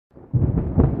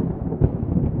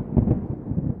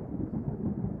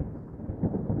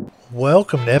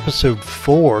Welcome to episode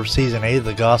 4 of season 8 of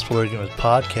the Gospelovergimmicks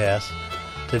podcast.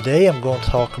 Today I'm going to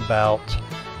talk about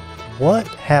what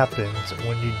happens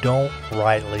when you don't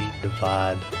rightly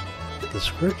divide the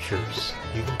scriptures.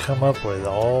 You can come up with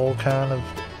all kind of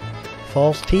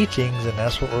false teachings, and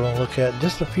that's what we're going to look at,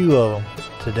 just a few of them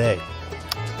today.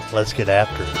 Let's get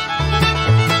after it.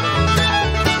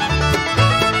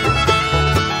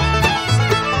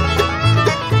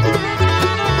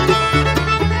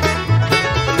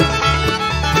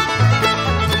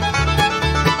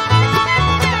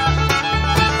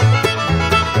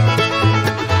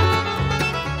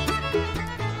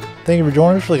 Thank you for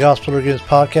joining us for the Gospelovergimmicks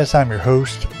podcast. I'm your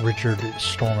host, Richard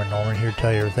Storm Norman, here to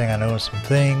tell you everything I know and some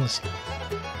things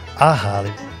I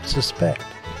highly suspect.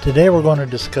 Today we're going to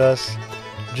discuss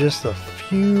just a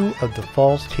few of the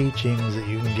false teachings that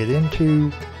you can get into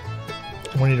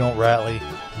when you don't rightly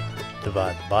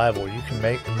divide the Bible. You can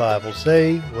make the Bible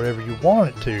say whatever you want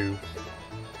it to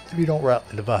if you don't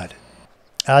rightly divide it.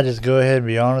 I'll just go ahead and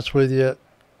be honest with you.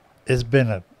 It's been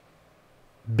a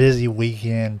busy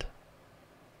weekend.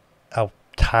 I'm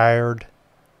tired.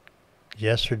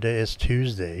 Yesterday, it's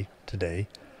Tuesday today.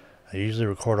 I usually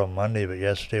record on Monday, but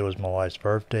yesterday was my wife's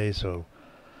birthday, so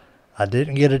I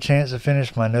didn't get a chance to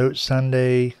finish my notes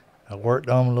Sunday. I worked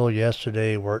on them a little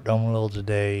yesterday, worked on them a little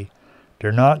today.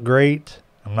 They're not great.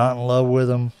 I'm not in love with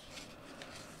them.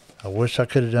 I wish I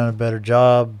could have done a better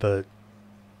job, but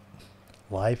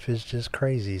life is just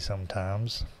crazy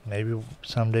sometimes. Maybe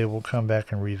someday we'll come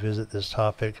back and revisit this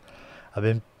topic. I've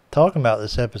been talking about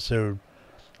this episode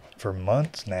for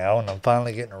months now, and I'm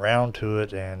finally getting around to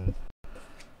it, and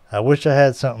I wish I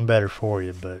had something better for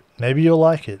you, but maybe you'll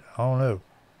like it. I don't know.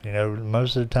 You know,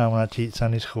 most of the time when I teach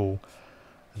Sunday school,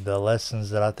 the lessons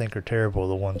that I think are terrible are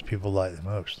the ones people like the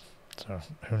most. So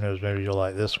who knows, maybe you'll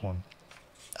like this one.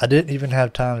 I didn't even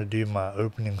have time to do my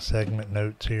opening segment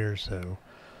notes here, so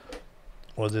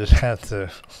we'll just have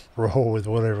to roll with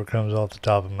whatever comes off the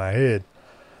top of my head.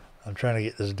 I'm trying to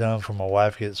get this done before my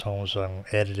wife gets home so I can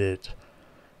edit it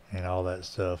and all that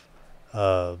stuff.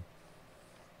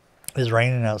 It's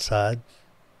raining outside,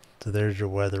 so there's your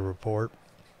weather report.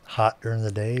 Hot during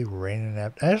the day, raining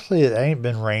after. Actually, it ain't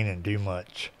been raining too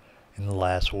much in the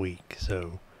last week,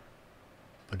 so,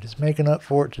 but it's making up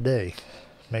for it today.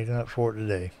 Then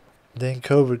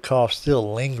COVID cough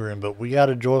still lingering, but we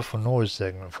got a joyful noise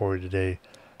segment for you today.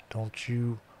 Don't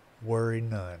you worry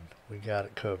none. We got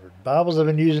it covered. Bibles I've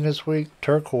been using this week,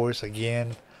 turquoise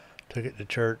again. Took it to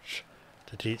church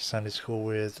to teach Sunday school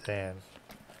with, and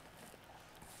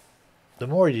the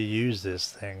more you use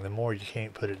this thing, the more you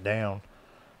can't put it down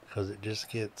because it just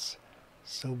gets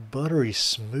so buttery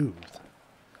smooth.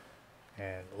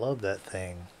 And love that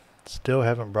thing. Still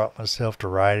haven't brought myself to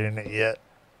write in it yet,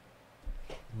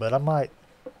 but I might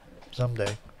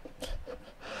someday.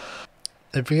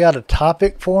 If you got a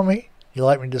topic for me you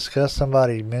like me to discuss,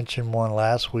 somebody mentioned one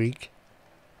last week,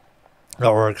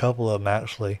 or a couple of them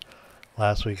actually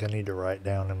last week. I need to write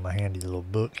down in my handy little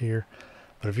book here,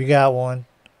 but if you got one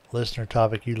listener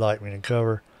topic you'd like me to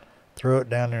cover, throw it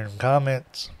down there in the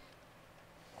comments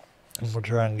and we'll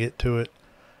try and get to it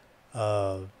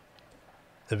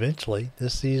eventually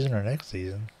this season or next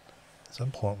season. At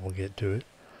some point we'll get to it.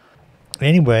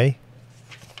 Anyway,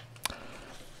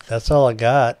 that's all I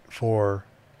got for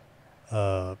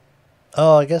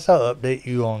I guess I'll update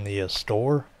you on the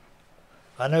store.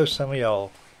 I know some of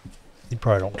y'all, you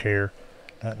probably don't care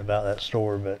nothing about that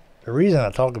store, but the reason I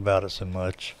talk about it so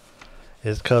much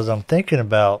is because I'm thinking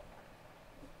about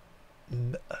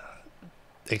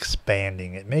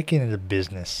expanding it, making it a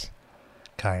business,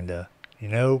 kinda, you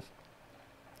know,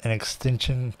 an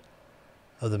extension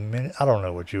of the minute. I don't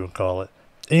know what you would call it.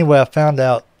 Anyway, I found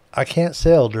out I can't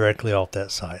sell directly off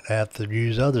that site. I have to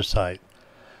use other site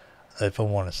if I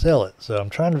want to sell it. So I'm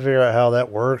trying to figure out how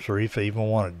that works, or if I even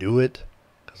want to do it,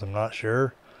 because I'm not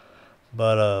sure.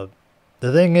 But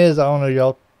the thing is, I don't know,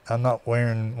 y'all, I'm not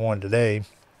wearing one today,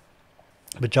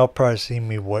 but y'all probably seen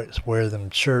me wear them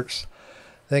shirts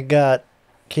that got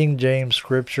King James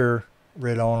scripture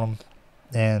writ on them.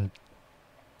 And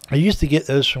I used to get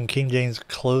those from King James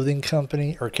Clothing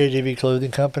Company, or KJV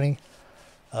Clothing Company,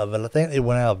 but I think they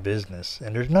went out of business.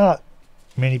 And there's not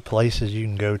many places you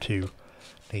can go to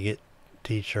get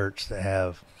t-shirts that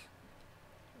have,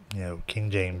 you know,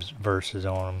 King James verses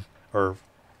on them, or,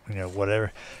 you know,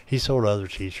 whatever. He sold other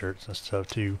t-shirts and stuff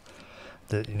too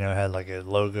that, you know, had like a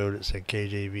logo that said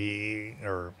KJV,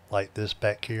 or like this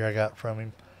back here I got from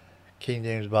him, King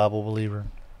James Bible Believer.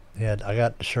 Yeah, I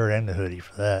got the shirt and the hoodie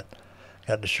for that.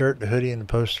 Got the shirt, the hoodie, and the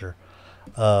poster.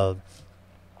 But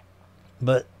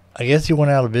I guess he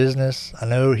went out of business. I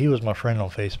know he was my friend on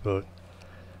Facebook.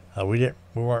 We didn't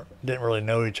really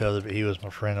know each other, but he was my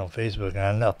friend on Facebook,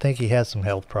 and I think he had some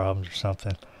health problems or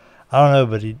something. I don't know,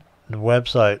 but the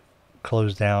website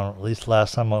closed down. At least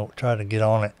last time I tried to get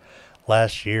on it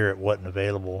last year, it wasn't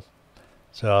available.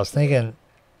 So I was thinking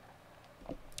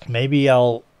maybe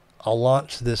I'll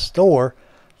launch this store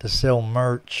to sell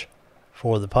merch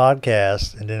for the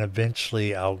podcast, and then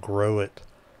eventually I'll grow it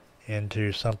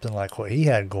into something like what he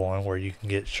had going, where you can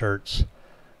get shirts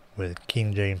with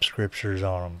King James scriptures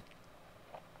on them.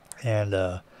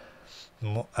 And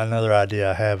another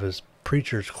idea I have is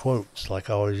preacher's quotes, like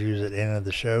I always use at the end of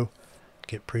the show.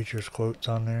 Get preacher's quotes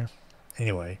on there.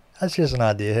 Anyway, that's just an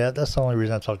idea. That's the only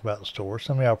reason I talk about the store.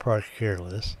 Some of y'all probably care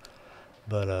less,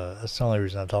 but that's the only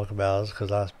reason I talk about it, is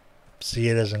because I see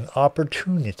it as an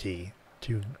opportunity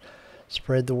to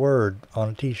spread the word on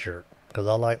a t-shirt, because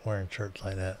I like wearing shirts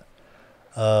like that.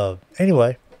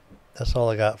 Anyway, that's all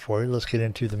I got for you. Let's get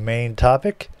into the main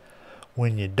topic: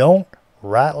 when you don't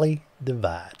rightly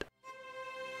divide.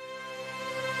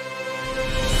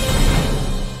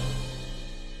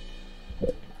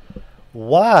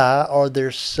 Why are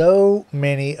there so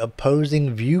many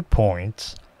opposing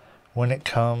viewpoints when it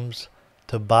comes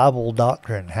to Bible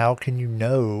doctrine? How can you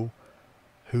know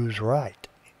who's right?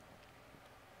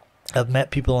 I've met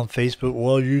people on Facebook.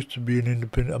 Well, I used to be an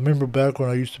independent. I remember back when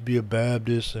I used to be a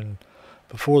Baptist, and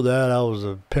before that I was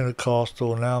a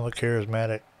Pentecostal, and now I'm a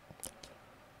charismatic.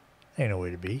 Ain't no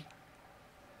way to be.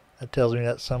 That tells me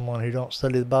that's someone who don't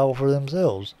study the Bible for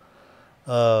themselves.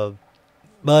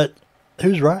 But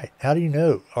who's right? How do you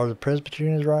know? Are the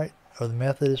Presbyterians right? Are the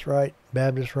Methodists right?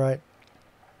 Baptists right?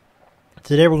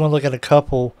 Today we're going to look at a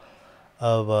couple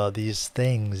of these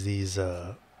things, these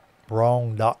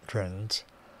wrong doctrines,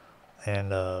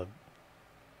 and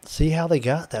see how they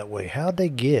got that way. How'd they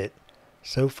get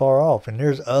so far off? And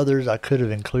there's others I could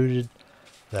have included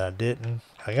that I didn't.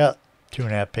 I got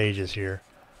 2.5 pages here.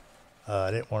 I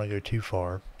didn't want to go too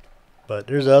far, but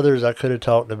there's others I could have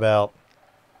talked about.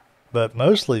 But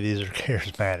mostly these are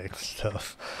charismatic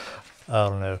stuff. I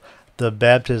don't know. The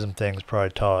baptism thing's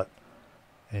probably taught,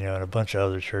 in a bunch of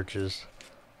other churches.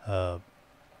 But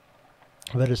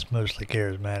it's mostly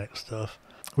charismatic stuff.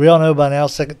 We all know by now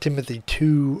 2 Timothy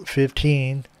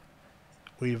 2:15.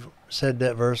 We've said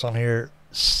that verse on here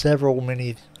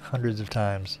many hundreds of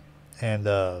times. And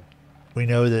we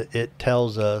know that it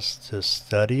tells us to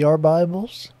study our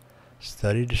Bibles.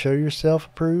 Study to show yourself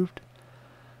approved.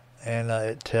 And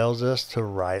it tells us to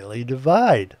rightly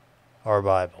divide our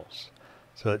Bibles.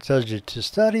 So it tells you to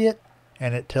study it,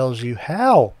 and it tells you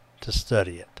how to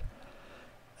study it.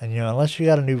 And unless you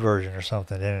got a new version or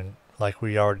something, then like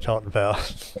we already talked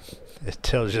about, it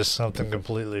tells you something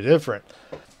completely different.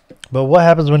 But what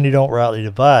happens when you don't rightly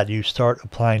divide? You start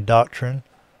applying doctrine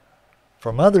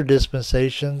from other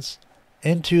dispensations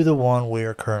into the one we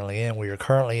are currently in. We are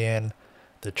currently in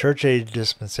the church age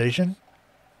dispensation.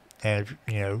 And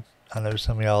I know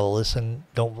some of y'all listen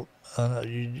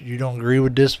you don't agree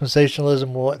with dispensationalism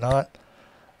and whatnot,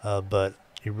 but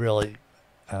you really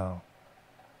I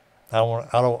don't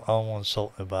want to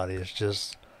insult nobody. It's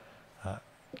just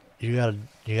you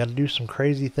gotta do some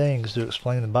crazy things to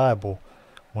explain the Bible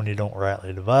when you don't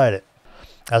rightly divide it.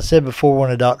 I said before, one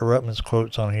of Dr. Ruttman's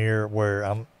quotes on here, where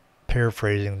I'm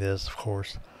paraphrasing this, of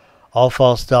course: all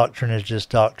false doctrine is just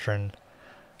doctrine.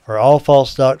 Or all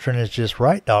false doctrine is just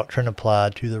right doctrine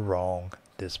applied to the wrong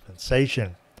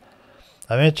dispensation.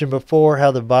 I mentioned before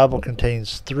how the Bible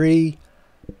contains three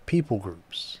people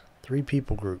groups.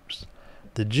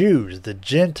 The Jews, the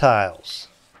Gentiles,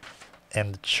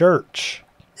 and the church.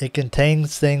 It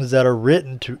contains things that are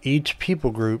written to each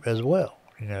people group as well.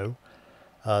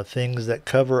 Things that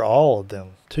cover all of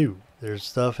them too. There's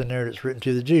stuff in there that's written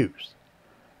to the Jews.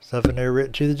 Stuff in there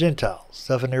written to the Gentiles,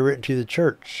 stuff in there written to the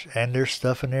church, and there's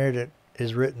stuff in there that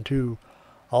is written to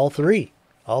all three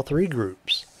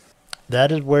groups.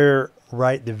 That is where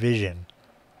right division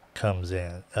comes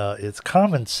in. It's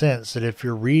common sense that if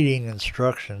you're reading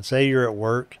instructions, say you're at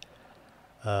work,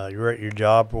 you're at your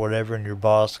job or whatever, and your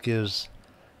boss gives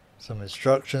some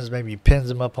instructions, maybe he pins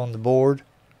them up on the board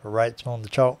or writes them on the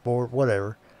chalkboard,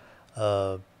 whatever,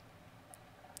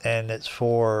 and it's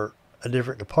for a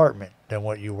different department than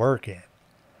what you work in.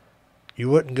 You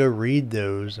wouldn't go read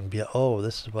those and be like, oh,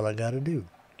 this is what I got to do.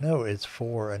 No, it's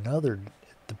for another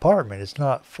department. It's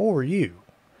not for you.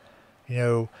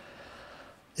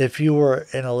 If you were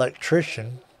an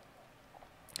electrician,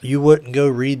 you wouldn't go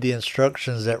read the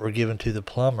instructions that were given to the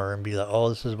plumber and be like, oh,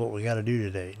 this is what we got to do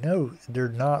today. No, they're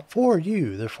not for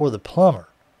you. They're for the plumber,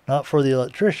 not for the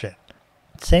electrician.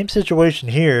 Same situation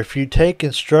here. If you take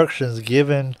instructions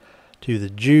given to the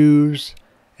Jews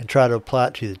and try to apply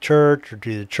it to the church, or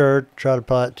to the church, try to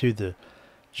apply it to the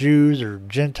Jews or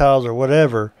Gentiles or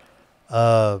whatever,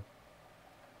 you're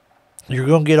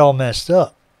going to get all messed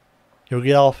up. You'll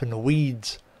get off in the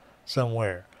weeds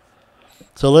somewhere.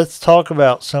 So let's talk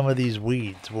about some of these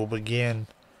weeds. We'll begin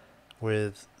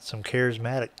with some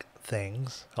charismatic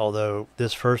things, although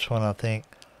this first one, I think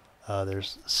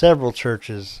there's several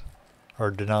churches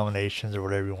or denominations or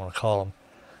whatever you want to call them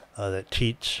that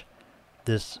teach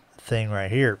this thing right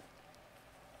here.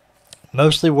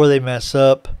 Mostly where they mess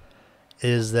up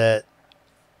is that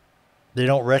they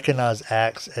don't recognize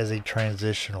Acts as a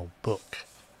transitional book.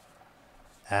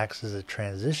 Acts is a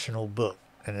transitional book,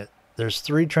 and there's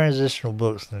 3 transitional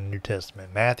books in the New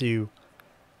Testament: Matthew,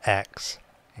 Acts,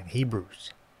 and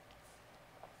Hebrews.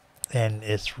 And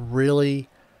it's really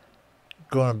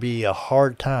going to be a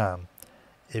hard time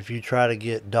if you try to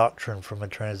get doctrine from a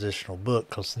transitional book,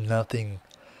 because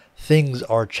things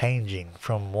are changing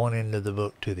from one end of the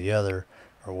book to the other,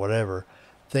 or whatever.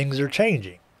 Things are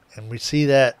changing, and we see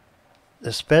that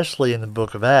especially in the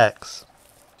book of Acts.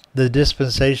 The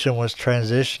dispensation was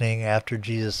transitioning after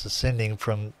Jesus ascending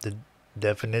from the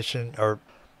definition, or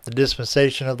the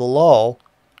dispensation of the law,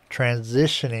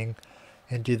 transitioning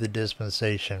into the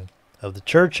dispensation of the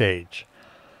church age.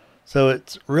 So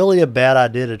it's really a bad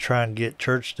idea to try and get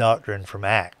church doctrine from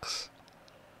Acts.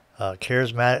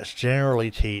 Charismatics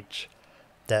generally teach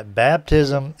that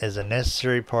baptism is a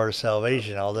necessary part of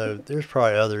salvation, although there's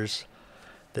probably others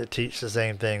that teach the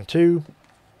same thing too.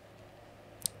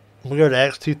 We go to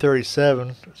Acts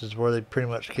 2:37, which is where they pretty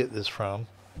much get this from.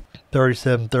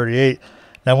 37:38.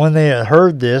 Now when they had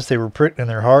heard this, they were pricked in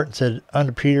their heart and said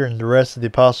unto Peter and the rest of the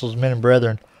apostles, men and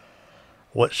brethren,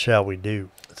 what shall we do?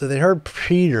 So they heard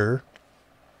Peter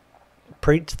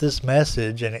preach this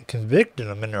message, and it convicted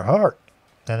them in their heart.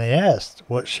 And they asked,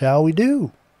 what shall we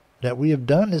do? That we have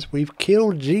done this, we've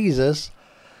killed Jesus,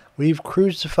 we've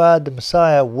crucified the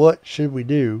Messiah, what should we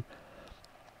do?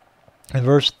 In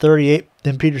verse 38,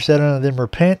 then Peter said unto them,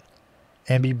 repent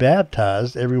and be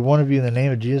baptized, every one of you, in the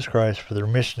name of Jesus Christ, for the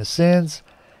remission of sins,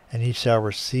 and ye shall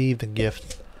receive the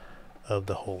gift of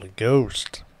the Holy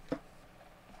Ghost.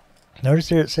 Notice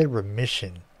here it said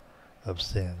remission of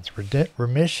sins.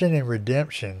 Remission and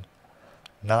redemption,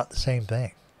 not the same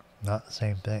thing. Not the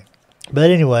same thing.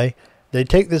 But anyway, they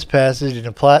take this passage and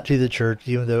apply it to the church,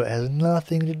 even though it has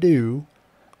nothing to do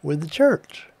with the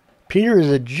church. Peter is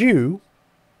a Jew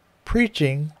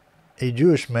preaching a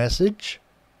Jewish message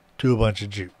to a bunch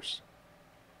of Jews.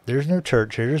 There's no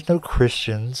church here. There's no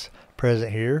Christians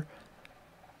present here.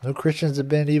 No Christians have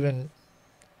been even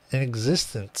in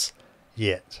existence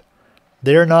yet.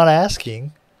 They're not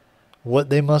asking what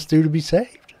they must do to be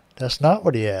saved. That's not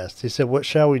what he asked. He said, what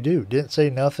shall we do? Didn't say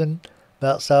nothing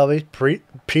about salvation.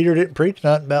 Peter didn't preach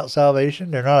nothing about salvation.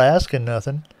 They're not asking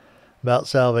nothing about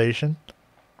salvation.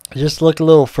 Just look a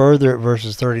little further at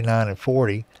verses 39 and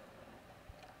 40.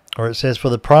 Or it says, for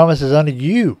the promise is unto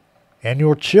you and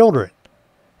your children,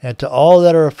 and to all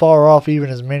that are afar off, even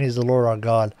as many as the Lord our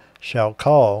God shall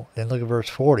call. Then look at verse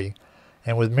 40.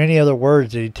 And with many other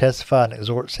words did he testify and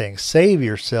exhort, saying, save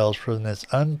yourselves from this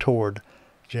untoward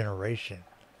generation.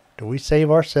 Do we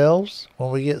save ourselves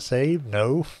when we get saved?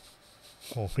 No,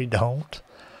 we don't.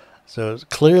 So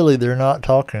clearly they're not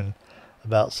talking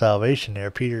about salvation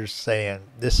there. Peter's saying,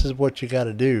 this is what you got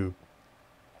to do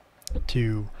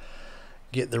to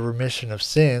get the remission of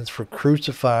sins for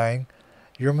crucifying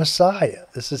your Messiah.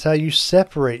 This is how you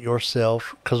separate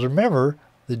yourself. Because remember,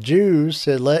 the Jews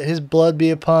said, let his blood be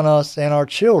upon us and our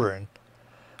children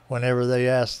whenever they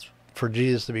asked for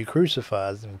Jesus to be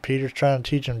crucified. And Peter's trying to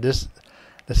teach them this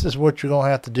is what you're going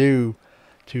to have to do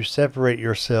to separate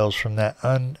yourselves from that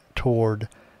untoward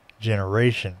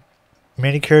generation.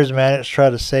 Many charismatics try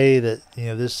to say that,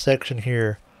 this section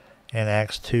here in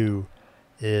Acts 2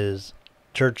 is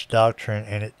church doctrine,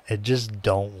 and it just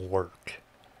don't work.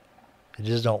 It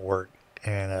just don't work.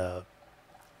 And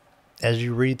as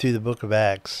you read through the book of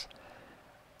Acts,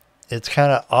 it's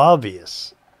kind of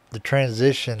obvious the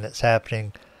transition that's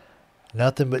happening.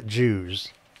 Nothing but Jews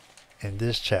in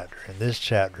this chapter, in this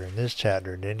chapter, in this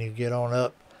chapter. And then you get on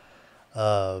up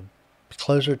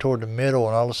closer toward the middle,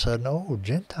 and all of a sudden, oh,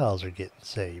 Gentiles are getting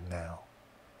saved now.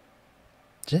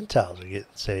 Gentiles are getting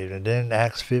saved. And then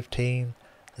Acts 15,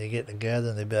 they get together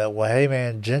and they be like, well, hey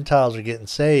man, Gentiles are getting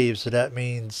saved, so that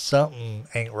means something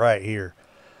ain't right here.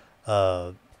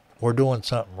 We're doing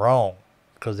something wrong,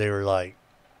 because they were like,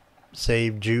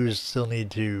 saved Jews still need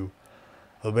to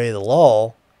obey the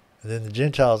law, and then the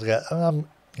Gentiles got. I'm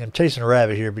chasing a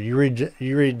rabbit here, but you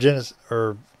read Genesis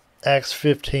or Acts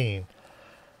 15,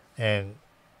 and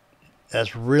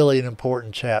that's really an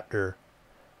important chapter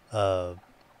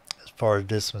far as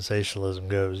dispensationalism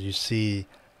goes. You see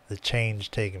the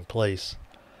change taking place.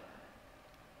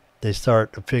 They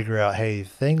start to figure out, hey,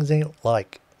 things ain't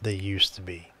like they used to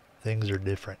be. Things are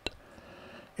different.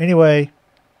 Anyway,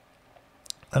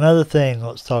 another thing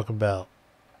let's talk about.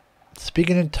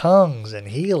 Speaking in tongues and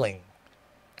healing.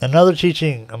 Another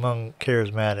teaching among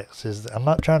charismatics is, I'm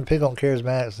not trying to pick on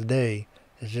charismatics today.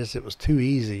 It's just it was too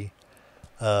easy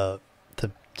to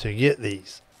get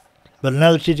these. But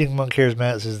another teaching among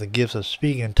charismatics is the gifts of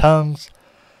speaking in tongues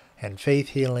and faith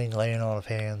healing, laying on of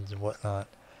hands and whatnot.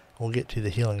 We'll get to the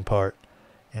healing part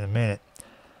in a minute.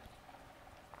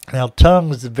 Now,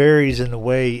 tongues varies in the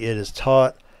way it is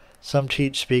taught. Some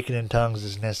teach speaking in tongues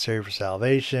is necessary for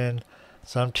salvation.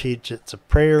 Some teach it's a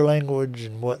prayer language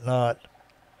and whatnot.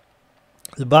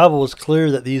 The Bible was clear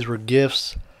that these were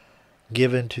gifts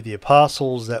given to the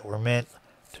apostles that were meant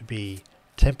to be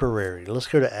temporary. Let's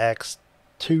go to Acts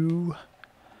 2,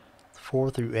 4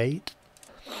 through 8.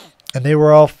 And they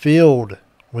were all filled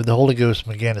with the Holy Ghost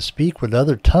and began to speak with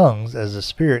other tongues as the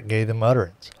Spirit gave them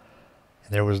utterance.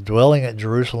 And there was dwelling at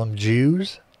Jerusalem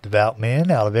Jews, devout men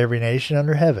out of every nation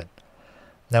under heaven.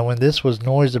 Now when this was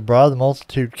noised abroad, the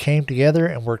multitude came together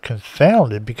and were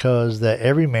confounded, because that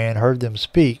every man heard them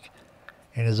speak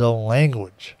in his own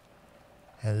language.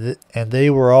 And they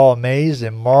were all amazed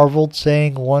and marveled,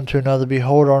 saying one to another,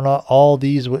 Behold, are not all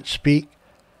these which speak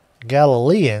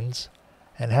Galileans?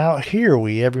 And how hear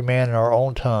we every man in our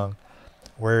own tongue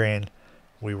wherein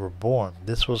we were born?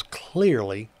 This was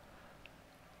clearly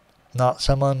not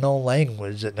some unknown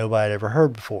language that nobody had ever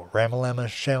heard before. Ramalama,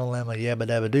 shamalama, yabba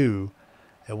dabba doo.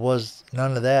 It was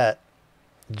none of that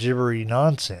gibbery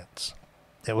nonsense.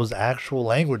 It was actual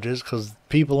languages, because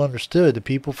people understood. The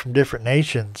people from different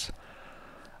nations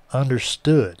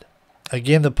understood.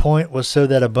 Again, the point was so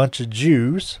that a bunch of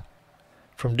Jews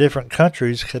from different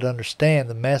countries could understand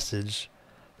the message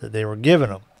that they were giving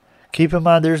them. Keep in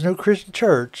mind, there's no Christian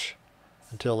church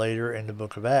until later in the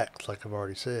book of Acts, like I've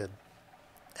already said.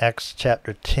 Acts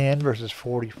chapter 10, verses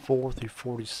 44 through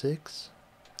 46.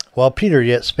 While Peter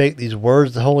yet spake these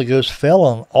words, the Holy Ghost fell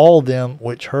on all them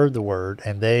which heard the word,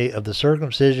 and they of the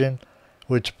circumcision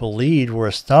which believed were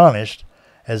astonished,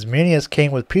 as many as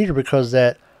came with Peter, because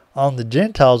that on the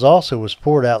Gentiles also was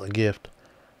poured out the gift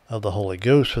of the Holy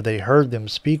Ghost, for they heard them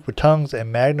speak with tongues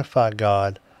and magnify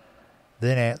God.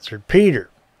 Then answered Peter.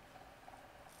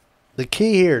 The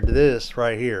key here to this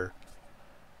right here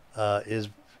is,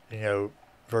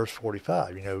 verse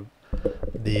 45.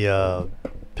 The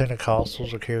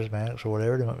Pentecostals or Charismatics or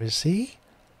whatever, they might be, see,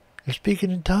 they're speaking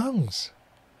in tongues.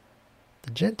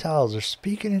 The Gentiles are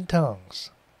speaking in tongues.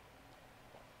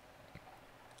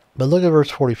 But look at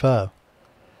verse 45.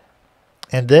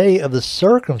 And they of the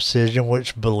circumcision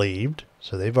which believed,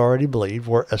 so they've already believed,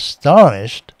 were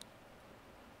astonished,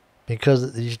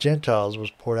 because these Gentiles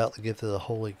was poured out the gift of the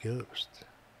Holy Ghost.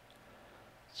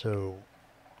 So,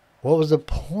 what was the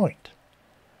point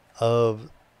of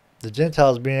the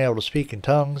Gentiles being able to speak in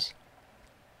tongues?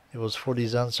 It was for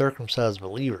these uncircumcised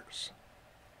believers.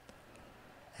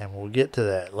 And we'll get to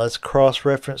that. Let's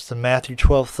cross-reference to Matthew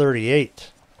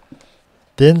 12:38.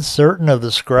 Then certain of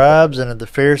the scribes and of the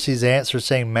Pharisees answered,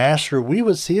 saying, Master, we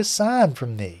would see a sign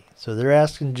from thee. So they're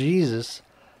asking Jesus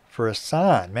for a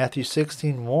sign. Matthew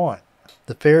 16:1.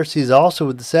 The Pharisees also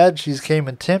with the Sadducees came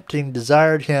and tempting,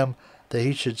 desired him that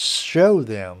he should show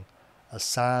them a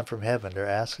sign from heaven. They're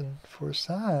asking for a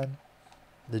sign.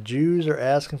 The Jews are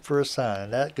asking for a sign.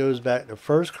 And that goes back to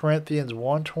 1 Corinthians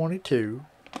 1:22.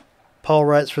 Paul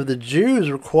writes, For the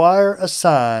Jews require a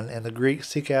sign, and the Greeks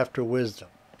seek after wisdom.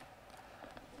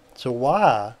 So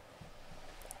why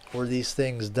were these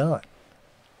things done?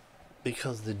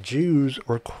 Because the Jews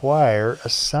require a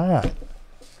sign.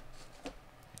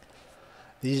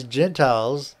 These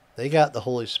Gentiles, they got the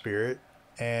Holy Spirit,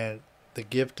 and the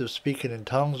gift of speaking in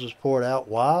tongues was poured out.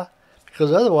 Why?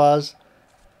 Because otherwise,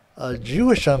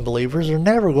 Jewish unbelievers are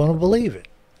never going to believe it.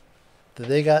 That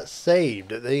they got saved,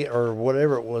 that they, or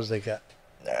whatever it was they got.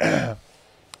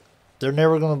 They're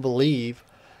never going to believe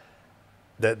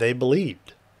that they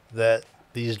believed. That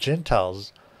these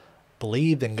Gentiles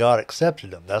believed and God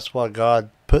accepted them. That's why God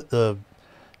put the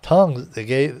tongues, they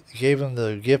gave them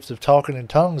the gift of talking in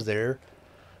tongues there,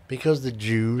 because the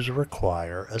Jews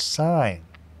require a sign.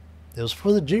 It was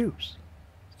for the Jews,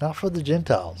 not for the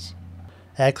Gentiles.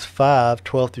 Acts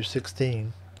 5:12 through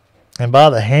 16. And by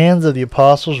the hands of the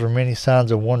apostles were many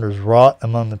signs and wonders wrought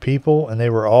among the people, and they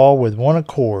were all with one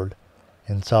accord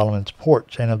in Solomon's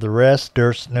porch. And of the rest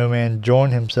durst no man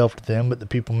join himself to them, but the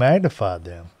people magnified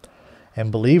them.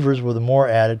 And believers were the more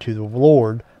added to the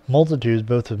Lord, multitudes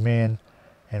both of men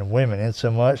and women,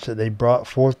 insomuch that they brought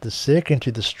forth the sick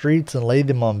into the streets and laid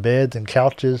them on beds and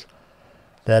couches,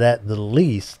 that at the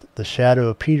least the shadow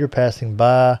of Peter passing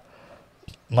by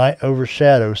might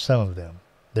overshadow some of them.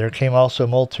 There came also a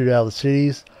multitude out of the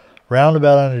cities round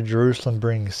about unto Jerusalem,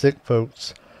 bringing sick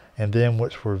folks, and them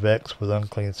which were vexed with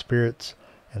unclean spirits,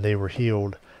 and they were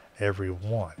healed every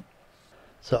one.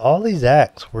 So all these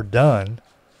acts were done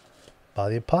by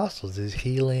the apostles. These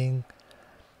healing,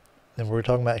 and we're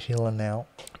talking about healing now,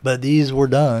 but these were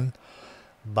done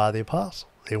by the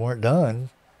apostles. They weren't done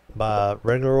by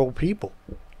regular old people.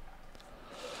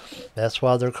 That's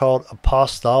why they're called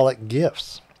apostolic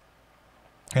gifts.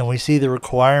 And we see the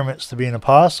requirements to be an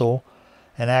apostle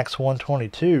in Acts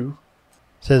 1:22.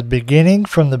 It says, beginning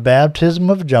from the baptism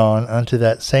of John unto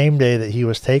that same day that he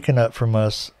was taken up from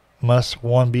us, must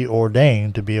one be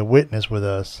ordained to be a witness with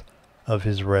us of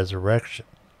his resurrection.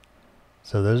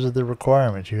 So those are the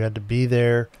requirements. You had to be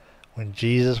there when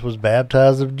Jesus was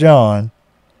baptized of John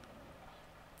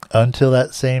until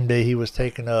that same day he was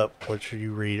taken up, which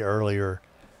you read earlier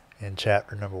in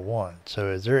chapter number 1.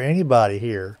 So is there anybody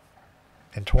here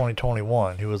in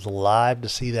 2021 who was alive to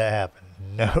see that happen?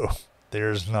 No,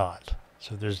 there's not.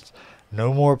 So there's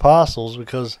no more apostles,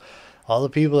 because all the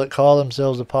people that call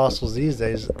themselves apostles these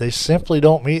days, they simply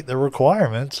don't meet the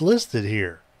requirements listed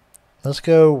here. Let's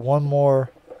go one more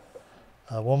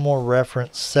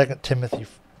reference, 2 Timothy.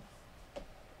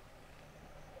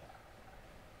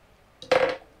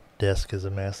 Desk is a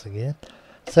mess again.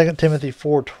 2 Timothy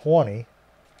 4:20.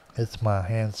 It's my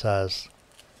hand size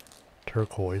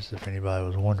turquoise, if anybody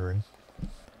was wondering.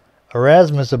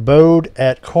 Erasmus abode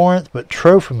at Corinth, but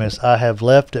Trophimus I have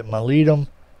left at Miletum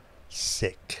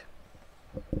sick.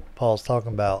 Paul's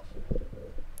talking about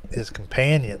his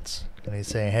companions, and he's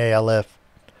saying, hey, I left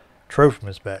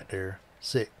Trophimus back there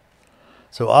sick.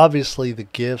 So obviously the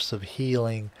gifts of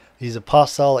healing, these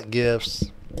apostolic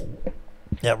gifts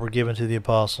that were given to the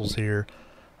apostles here,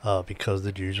 because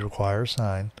the Jews require a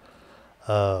sign,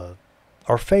 are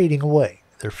fading away.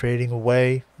 They're fading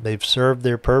away. They've served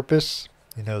their purpose.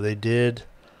 You know, they did.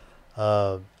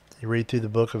 You read through the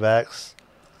book of Acts,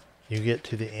 you get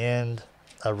to the end.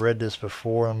 I've read this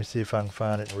before. Let me see if I can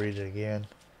find it and read it again.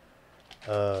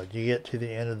 You get to the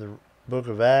end of the book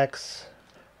of Acts.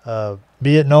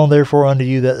 Be it known therefore unto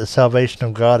you that the salvation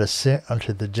of God is sent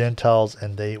unto the Gentiles,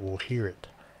 and they will hear it.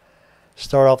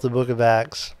 Start off the book of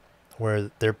Acts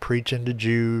where they're preaching to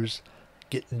Jews,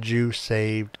 getting Jews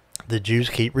saved. The Jews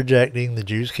keep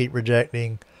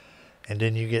rejecting. And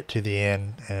then you get to the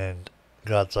end, and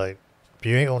God's like, if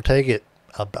you ain't going to take it,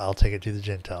 I'll take it to the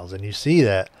Gentiles. And you see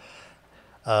that.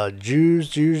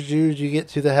 Jews, you get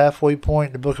to the halfway point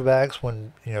in the book of Acts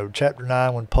when, chapter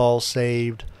 9 when Paul's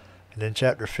saved, and then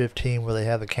chapter 15 where they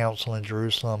have the council in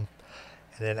Jerusalem.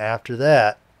 And then after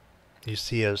that, you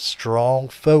see a strong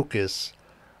focus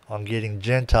on getting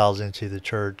Gentiles into the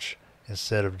church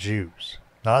instead of Jews.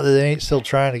 Not that they ain't still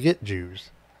trying to get Jews,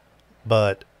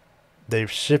 but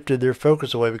they've shifted their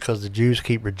focus away because the Jews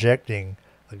keep rejecting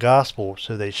the gospel,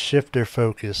 so they shift their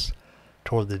focus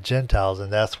toward the Gentiles,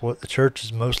 and that's what the church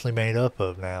is mostly made up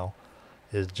of now,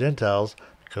 is Gentiles,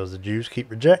 because the Jews keep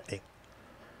rejecting.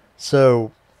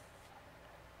 So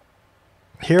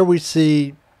here we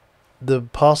see the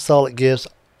apostolic gifts.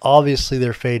 Obviously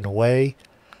they're fading away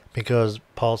because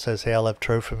Paul says, hey, I left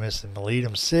Trophimus in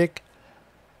Miletum sick.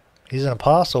 He's an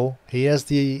apostle. He has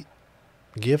the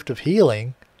gift of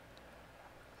healing.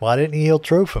 Why didn't he heal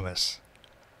Trophimus?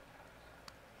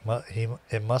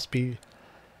 It must be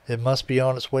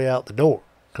on its way out the door,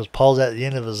 because Paul's at the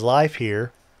end of his life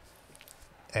here,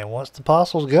 and once the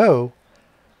apostles go,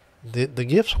 the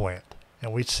gifts went,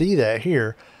 and we see that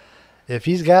here. If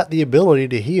he's got the ability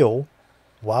to heal,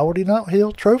 why would he not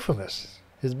heal Trophimus,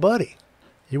 his buddy?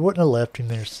 He wouldn't have left him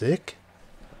there sick.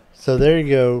 So there you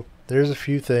go. There's a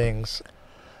few things.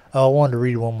 Oh, I wanted to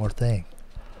read one more thing.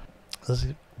 Let's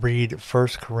read 1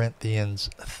 Corinthians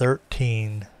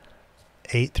 13,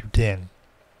 8 through 10.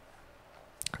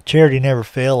 Charity never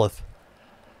faileth,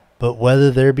 but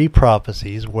whether there be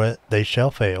prophecies, they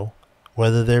shall fail.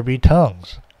 Whether there be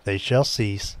tongues, they shall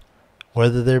cease.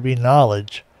 Whether there be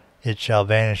knowledge, it shall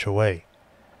vanish away.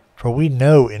 For we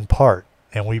know in part,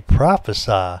 and we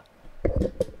prophesy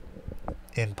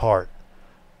in part.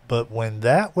 But when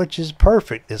that which is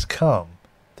perfect is come,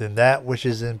 then that which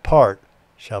is in part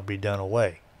shall be done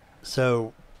away.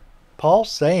 So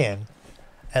Paul's saying,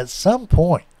 at some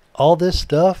point, all this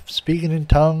stuff, speaking in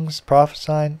tongues,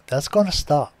 prophesying, that's going to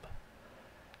stop.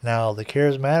 Now, the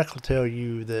charismatic will tell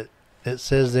you that it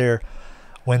says there,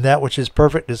 when that which is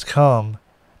perfect is come,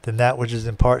 then that which is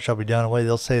in part shall be done away.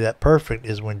 They'll say that perfect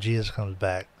is when Jesus comes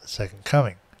back, the second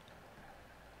coming.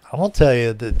 I'm going to tell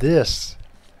you that this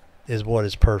is what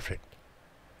is perfect.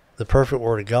 The perfect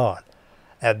Word of God.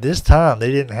 At this time,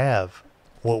 they didn't have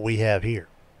what we have here.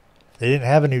 They didn't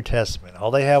have a New Testament. All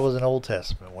they had was an Old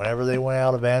Testament. Whenever they went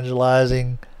out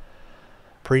evangelizing,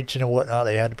 preaching and whatnot,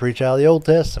 they had to preach out of the Old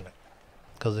Testament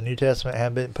because the New Testament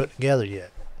hadn't been put together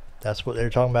yet. That's what they're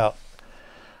talking about.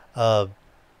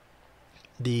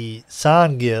 The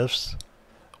sign gifts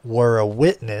were a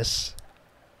witness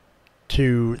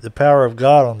to the power of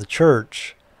God on the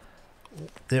church.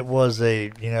 It was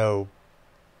a,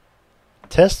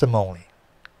 testimony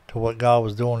to what God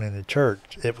was doing in the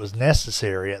church. It was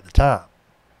necessary at the time.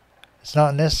 It's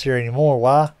not necessary anymore.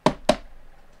 Why?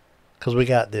 Because we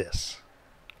got this.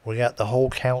 We got the whole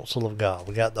counsel of God.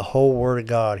 We got the whole Word of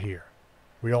God here.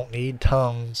 We don't need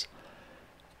tongues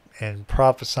and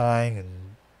prophesying and,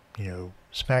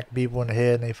 smack people in the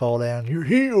head and they fall down. You're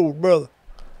healed, brother.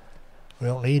 We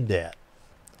don't need that.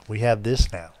 We have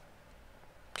this now.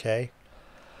 Okay?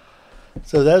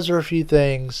 So those are a few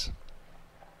things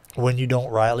when you don't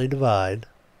rightly divide.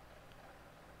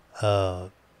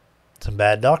 Some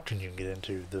bad doctrine you can get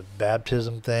into. The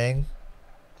baptism thing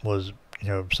was,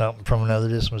 something from another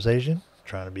dispensation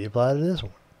trying to be applied to this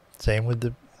one. Same with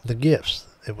the gifts.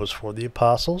 It was for the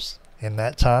apostles in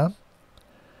that time,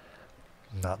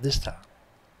 not this time.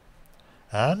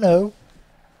 I know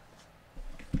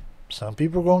some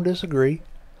people are going to disagree,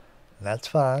 and that's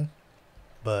fine.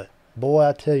 But boy,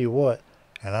 I tell you what,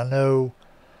 and I know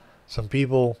some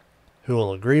people who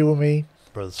will agree with me.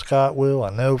 Brother Scott will, I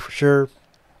know for sure.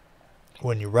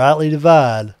 When you rightly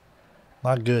divide,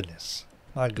 my goodness,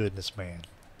 man.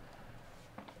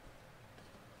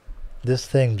 This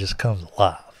thing just comes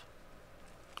alive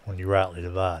when you rightly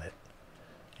divide it.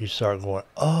 You start going,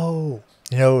 oh,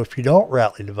 if you don't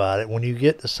rightly divide it, when you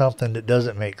get to something that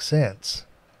doesn't make sense,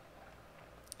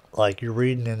 like you're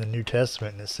reading in the New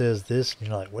Testament and it says this, and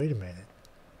you're like, wait a minute,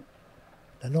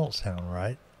 that don't sound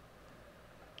right.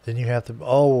 Then you have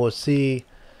to, see,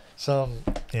 somebody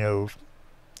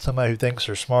who thinks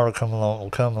they're smart will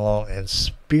come along and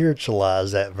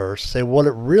spiritualize that verse. Say what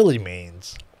it really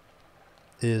means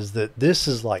is that this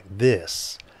is like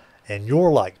this, and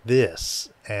you're like this,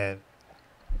 and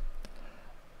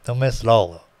they'll mess it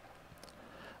all up.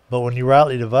 But when you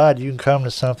rightly divide, you can come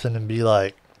to something and be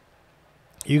like,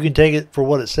 you can take it for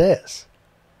what it says,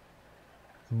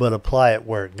 but apply it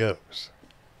where it goes.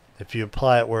 If you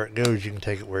apply it where it goes, you can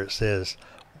take it where it says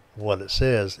what it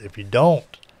says. If you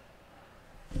don't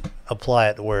apply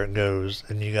it to where it goes,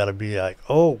 and you got to be like,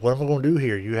 oh, what am I going to do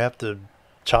here? You have to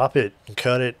chop it and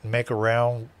cut it and make a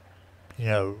round,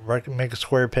 make a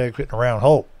square peg fit in a round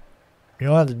hole. You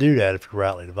don't have to do that if you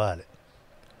rightly divide it.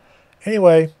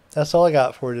 Anyway, that's all I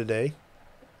got for you today.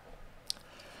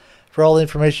 For all the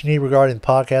information you need regarding the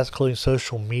podcast, including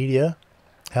social media,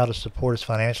 how to support us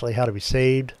financially, how to be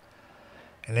saved,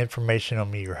 and information on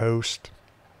me, your host,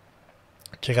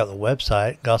 check out the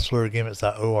website,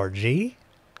 gospelovergimmicks.org.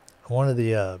 One of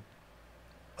the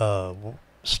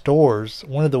stores,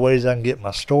 one of the ways I can get my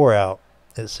store out,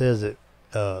 it says that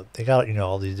they got,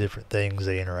 all these different things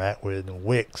they interact with, and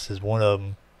Wix is one of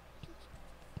them.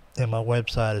 And my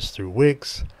website is through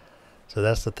Wix. So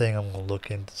that's the thing I'm going to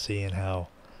look into, seeing how,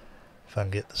 if I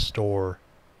can get the store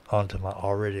onto my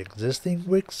already existing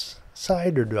Wix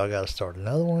site, or do I got to start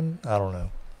another one? I don't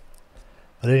know.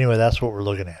 But anyway, that's what we're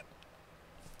looking at,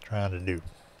 trying to do.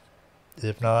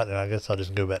 If not, then I guess I'll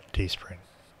just go back to Teespring.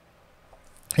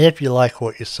 If you like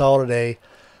what you saw today,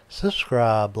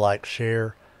 subscribe, like,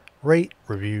 share, rate,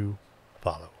 review,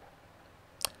 follow.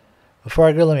 Before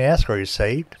I go, let me ask, are you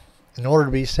saved? In order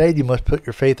to be saved, you must put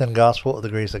your faith in the gospel of the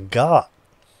grace of God.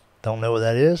 Don't know what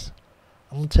that is?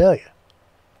 I'm going to tell you.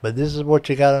 But this is what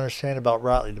you got to understand about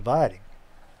rightly dividing.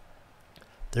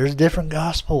 There's different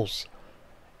gospels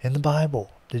in the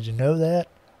Bible. Did you know that?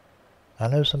 I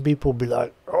know some people will be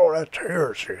like, oh, that's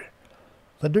heresy.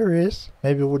 But there is.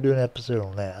 Maybe we'll do an episode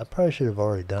on that. I probably should have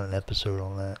already done an episode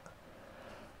on that.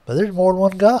 But there's more than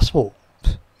one gospel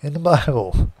in the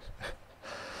Bible.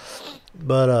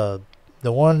 But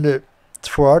the one that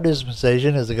for our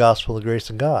dispensation is the gospel of the grace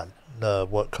of God.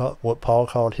 What Paul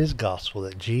called his gospel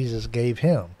that Jesus gave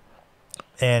him.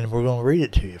 And we're going to read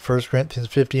it to you. 1 Corinthians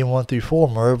 15, 1 through 4.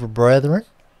 Moreover, brethren,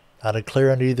 I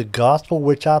declare unto you the gospel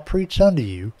which I preached unto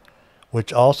you,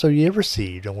 which also ye have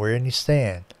received, and wherein ye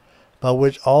stand, by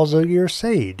which also ye are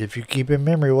saved, if you keep in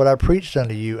memory what I preached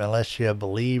unto you, unless ye have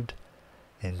believed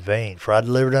in vain. For I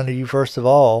delivered unto you first of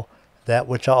all that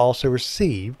which I also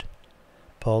received,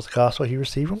 Paul's gospel he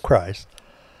received from Christ,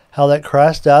 how that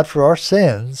Christ died for our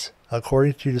sins,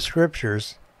 according to the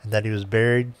Scriptures, and that he was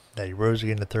buried, that he rose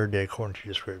again the third day, according to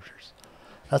the Scriptures.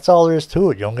 That's all there is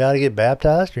to it. You don't got to get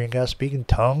baptized. You ain't got to speak in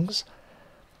tongues.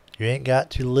 You ain't got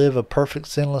to live a perfect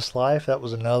sinless life. That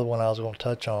was another one I was going to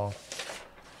touch on.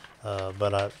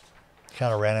 But I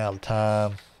kind of ran out of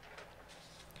time.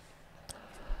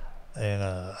 And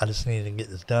I just needed to get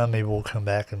this done. Maybe we'll come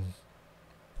back and...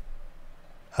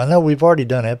 I know we've already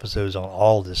done episodes on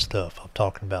all this stuff I'm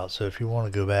talking about. So if you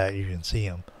want to go back, you can see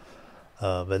them.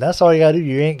 But that's all you got to do.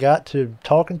 You ain't got to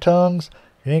talk in tongues.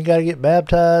 You ain't got to get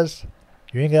baptized.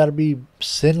 You ain't got to be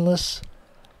sinless.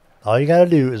 All you got to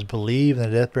do is believe in the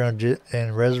death, burial,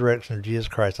 and resurrection of Jesus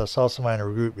Christ. I saw somebody in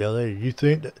a group the other day. You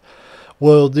think that,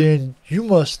 well, then you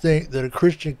must think that a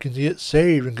Christian can get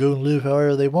saved and go and live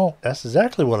however they want. That's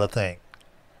exactly what I think.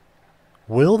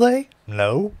 Will they?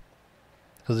 No.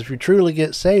 Because if you truly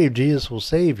get saved, Jesus will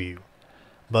save you.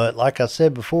 But like I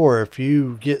said before, if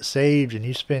you get saved and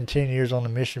you spend 10 years on the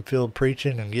mission field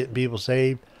preaching and getting people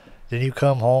saved, then you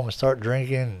come home and start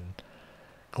drinking and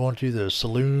going to the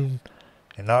saloon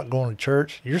and not going to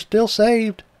church, you're still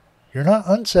saved. You're not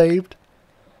unsaved.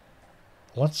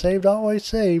 Once saved, always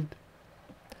saved.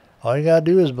 All you got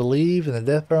to do is believe in the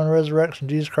death, burial, and resurrection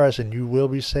of Jesus Christ, and you will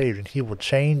be saved, and He will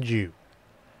change you.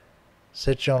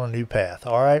 Set you on a new path.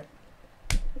 All right?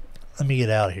 Let me get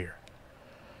out of here.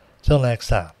 Till next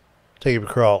time, take up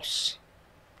your cross.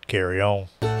 Carry on.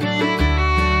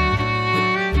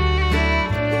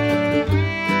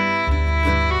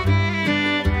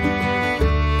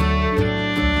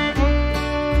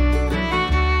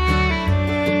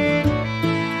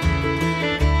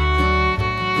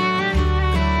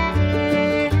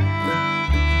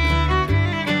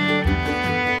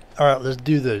 Alright, let's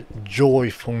do the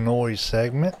joyful noise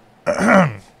segment.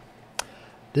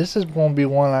 This is going to be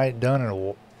one I ain't done in a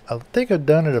while. I think I've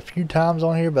done it a few times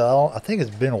on here, but I think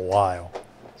it's been a while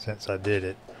since I did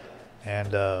it.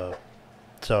 And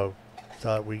so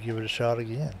thought we'd give it a shot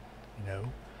again. You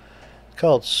know, it's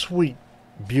called Sweet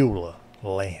Beulah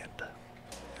Land.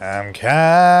 I'm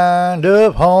kind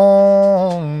of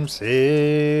homesick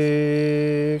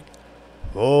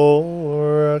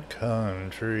for a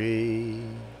country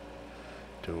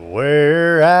to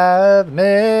where I've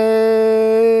never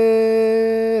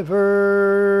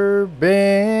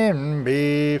been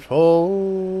before.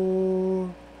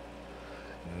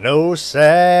 No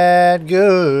sad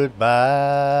goodbyes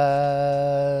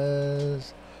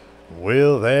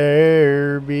will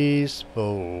there be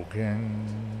spoken,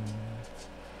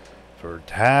 for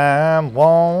time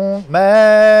won't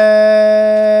matter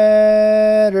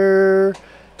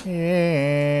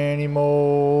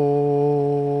anymore.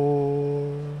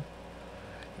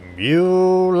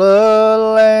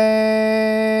 Beulah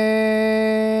land,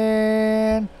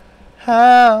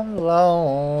 I'm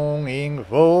longing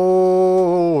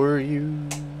for you,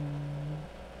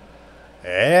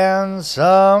 and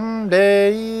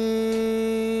someday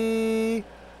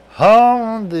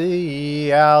on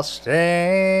thee I'll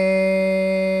stand.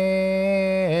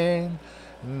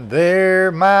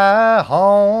 There my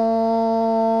home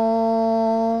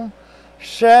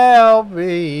shall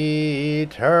be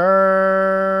eternal.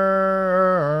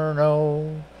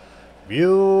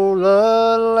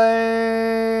 Beulah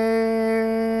land,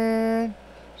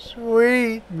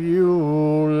 sweet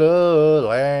Beulah